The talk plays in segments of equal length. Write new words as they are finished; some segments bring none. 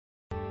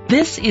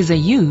This is a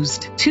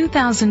used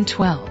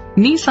 2012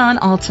 Nissan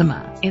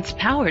Altima. It's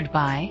powered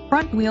by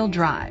front-wheel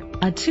drive,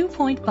 a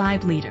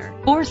 2.5-liter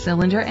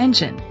four-cylinder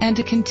engine, and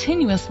a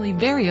continuously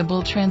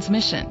variable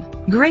transmission.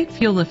 Great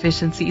fuel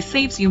efficiency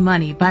saves you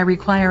money by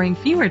requiring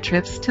fewer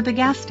trips to the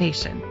gas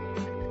station.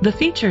 The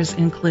features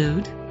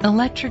include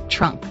electric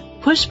trunk,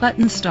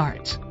 push-button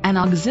start, an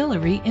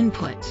auxiliary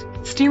input,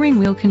 steering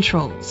wheel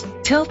controls,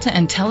 tilt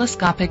and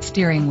telescopic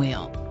steering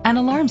wheel, an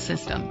alarm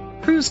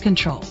system, cruise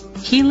control,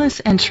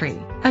 keyless entry,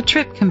 a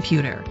trip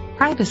computer,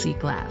 privacy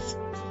glass.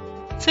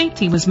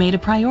 Safety was made a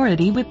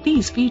priority with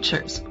these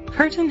features: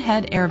 curtain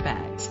head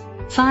airbags,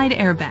 side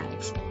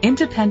airbags,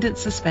 independent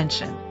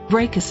suspension,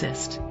 brake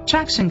assist,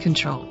 traction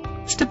control,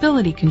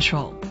 stability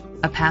control,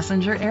 a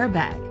passenger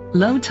airbag,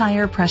 low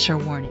tire pressure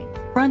warning,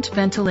 front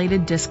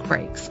ventilated disc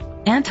brakes,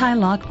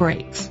 anti-lock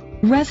brakes.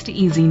 Rest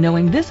easy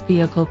knowing this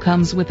vehicle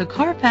comes with a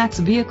Carfax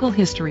Vehicle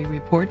History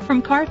Report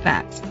from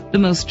Carfax, the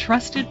most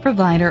trusted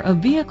provider of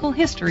vehicle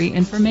history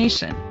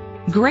information.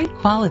 Great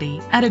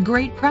quality at a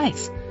great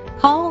price.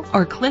 Call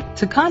or click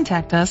to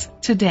contact us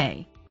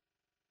today.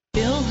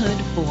 Bill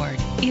Hood Ford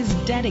is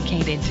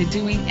dedicated to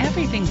doing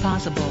everything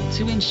possible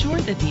to ensure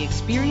that the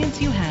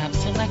experience you have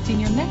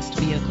selecting your next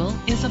vehicle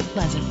is a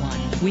pleasant one.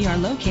 We are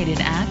located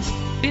at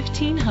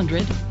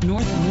 1500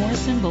 North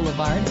Morrison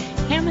Boulevard,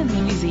 Hammond,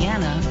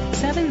 Louisiana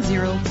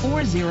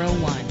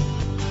 70401.